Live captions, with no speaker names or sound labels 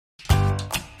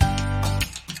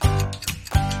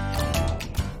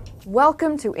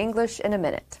Welcome to English in a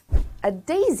Minute. A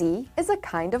daisy is a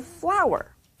kind of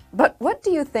flower. But what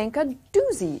do you think a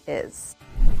doozy is?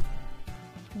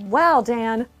 Wow,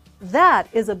 Dan, that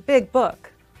is a big book.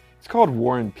 It's called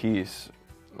War and Peace.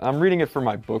 I'm reading it for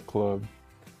my book club.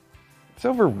 It's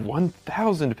over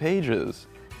 1,000 pages.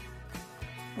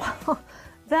 Wow,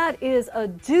 that is a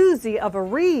doozy of a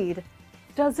read.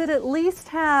 Does it at least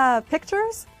have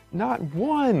pictures? Not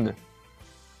one.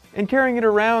 And carrying it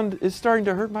around is starting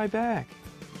to hurt my back.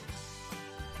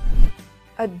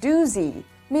 A doozy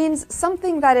means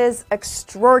something that is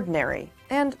extraordinary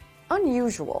and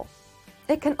unusual.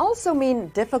 It can also mean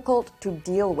difficult to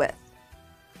deal with.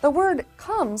 The word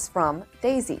comes from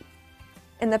daisy.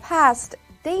 In the past,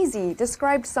 daisy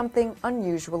described something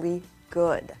unusually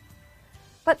good.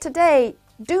 But today,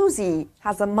 doozy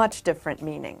has a much different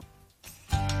meaning.